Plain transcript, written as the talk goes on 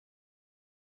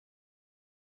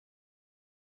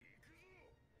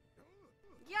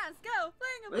Let's go.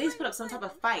 At least put up some type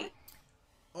of fight.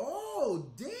 Oh,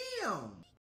 damn.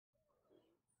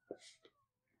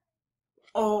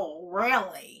 Oh,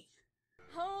 really?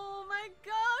 Oh my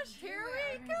gosh, here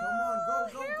we go. Come on,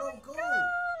 go, go, Here go, we go.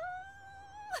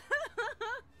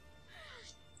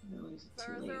 No, it's too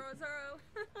Zoro, late. Zoro.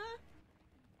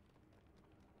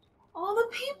 All the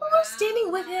people are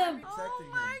standing with him. Oh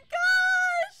my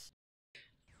gosh.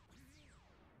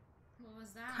 What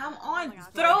was that? Come on, my gosh.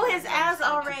 throw his ass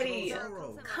already.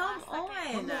 Zoro. Come on.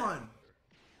 Come on.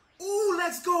 Ooh,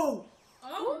 let's go.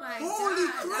 Oh my Holy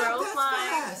god. crap, Throw that's flying.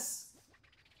 fast.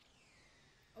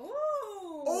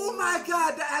 Ooh. Oh my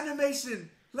god, the animation.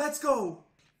 Let's go.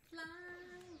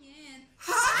 Flying.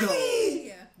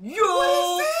 Hi. Yo!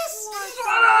 What is this?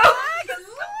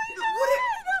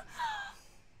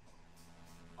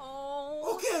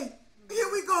 Oh. Okay, here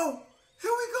we go.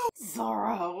 Here we go.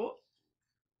 Zoro.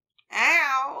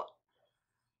 Ow.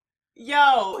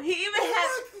 Yo, he even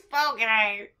has...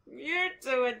 Okay, you're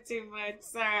doing too much,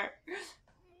 sir.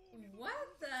 What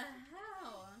the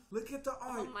hell? Look at the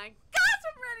art. Oh my gosh,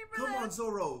 I'm ready for Come this. on,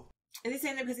 Zoro. Is he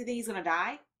saying that because he thinks he's gonna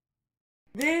die?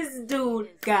 This dude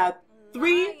got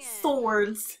 3 Lion.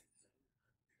 swords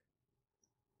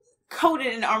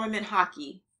coated in armament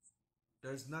hockey.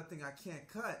 There's nothing I can't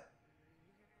cut.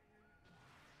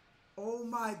 Oh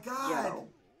my god. Yo.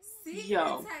 Secret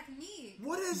Yo. technique.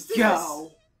 What is this?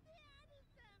 Yo.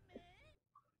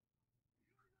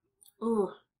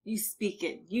 Ooh, you speak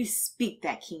it. You speak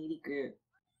that kingy good.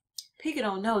 Pica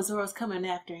don't know Zoro's coming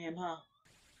after him, huh?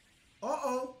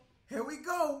 Uh-oh. Here we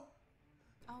go.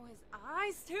 Oh, his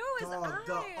eyes too. His Dog, eyes.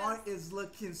 the art is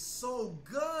looking so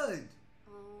good.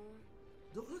 Oh.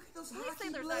 Look at those Please say hockey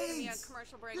there's not gonna be a blades.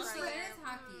 commercial break This right So is- it there. is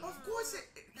hockey. Of course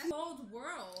it... That's old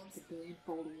world. The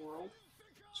billion-fold world.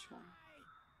 Try.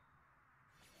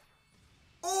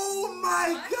 Oh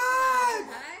my What god!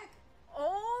 the heck?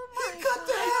 Oh He my cut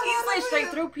the god. hell He's out like of straight him.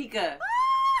 through Pica.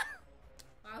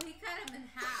 Wow, he cut him in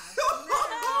half. Literally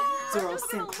in half. Zoro He's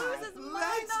gonna lose senpai. his mind.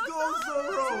 Let's No, go,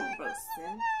 Zoro. Zoro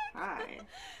senpai.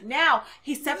 Now,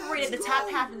 he separated the Let's top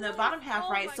go. half and the bottom half,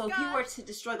 Oh right? my So if he were gosh. to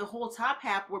destroy the whole top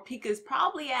half where Pica's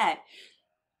probably at,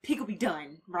 Pica will be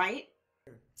done, right?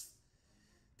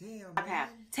 Damn, Top half.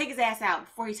 man. Take his ass out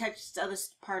before he touches the other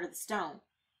part of the stone.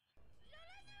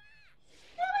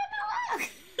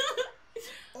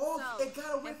 Oh, So, it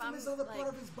got away if from I'm, his other like- part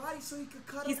of his body so he could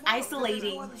cut He's him out. isolating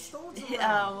There's no other stones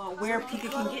around. where So he Pica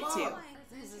cut can him get to. out.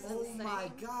 This is Oh insane.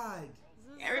 my god.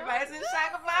 Everybody's in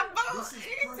shock of my boat. This is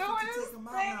He's perfect doing to his take him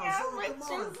out thing. now. I'm Zoro, with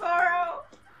come you, on. Zoro.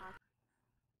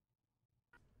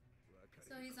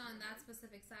 So he's on that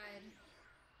specific side.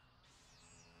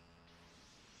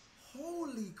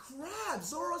 Holy crap.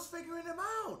 Zoro's figuring him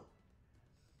out.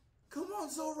 Come on,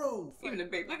 Zoro. Even the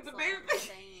baby. Look at the That's baby.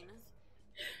 insane.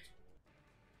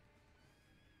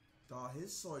 Dawg,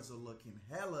 his swords are looking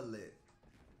hella lit.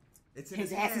 It's in His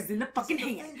his ass hand. is in the It's fucking in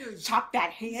the hand. fingers. Chop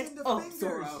that He's hand in the up, fingers.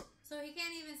 Zoro. So he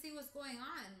can't even see what's going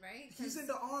on, right? 'Cause He's in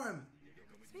the arm.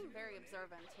 He's being very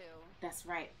observant too. That's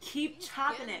right. Keep He's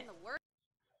chopping getting it. the work.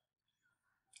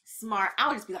 Smart. I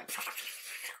would just be like.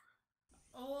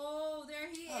 Oh, there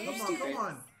he Oh, is. Come on, come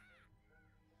on.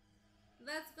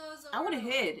 Let's go, Zoro. I would have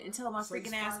hid until my So he's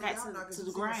freaking ass finding got out now 'cause to the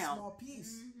he's in a ground. small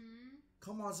piece. Mm-hmm.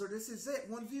 Come on, Zoro, this is it.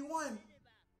 1v1.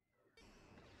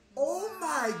 Oh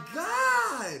my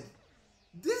god!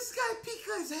 This guy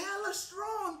Pica is hella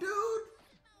strong, dude.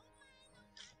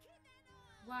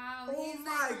 Wow, Oh he's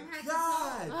my like from head to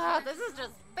god! toe. Ah, this is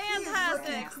just He is looking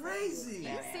fantastic. crazy.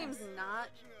 He seems not.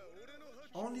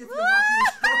 Only if your hockey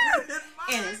is stronger than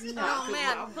And mine. it's not. Oh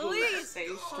man, my bullet please, stays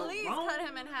please strong. cut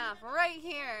him in half right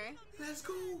here. Let's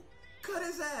go. Cut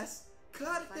his ass.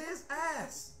 Cut his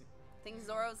ass. I think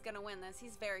Zoro's gonna win this.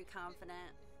 He's very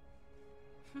confident.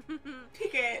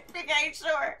 Pica ain't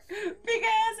sure. Pica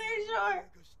ass ain't sure.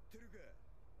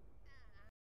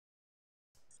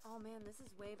 Oh man, this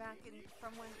is way back in,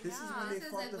 from when. This is yeah. when they This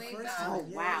is fought like the way first back. time. Oh,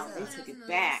 Yeah, wow, yeah. they When it took was it in the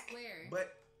back. square.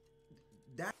 But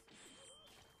that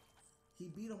he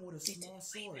beat him with a They small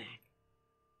took it way sword. back.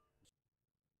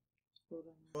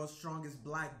 World's strongest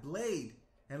black blade.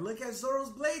 And look at Zoro's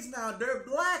blades now. They're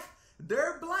black.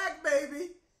 They're black,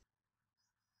 baby.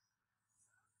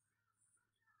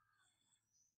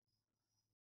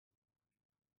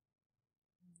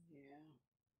 Yeah.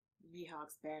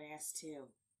 Mihawk's badass too.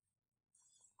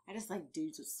 I just like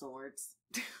dudes with swords.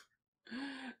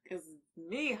 Cause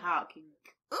Mihawk can.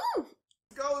 Ooh!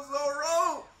 Go,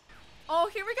 Zoro. Oh,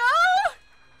 here we go!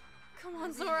 Come on,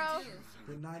 What's he Zoro. gonna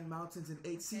do? The 9 mountains and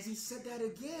 8 seas. He said that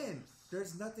again.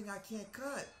 There's nothing I can't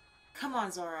cut. Come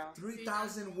on, Zoro.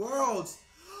 3,000 worlds.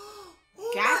 Oh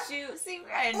Got you. See,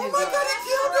 right in Oh his my God, he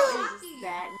killed him! Just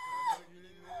that.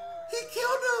 He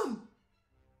killed him!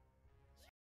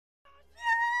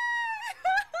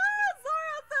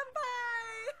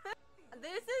 Zoro-senpai!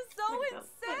 This is so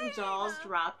insane! Jaws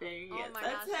dropping. Oh Yes, my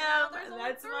that's gosh, now him. there's And only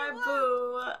that's 3 my left.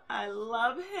 boo. I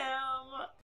love him.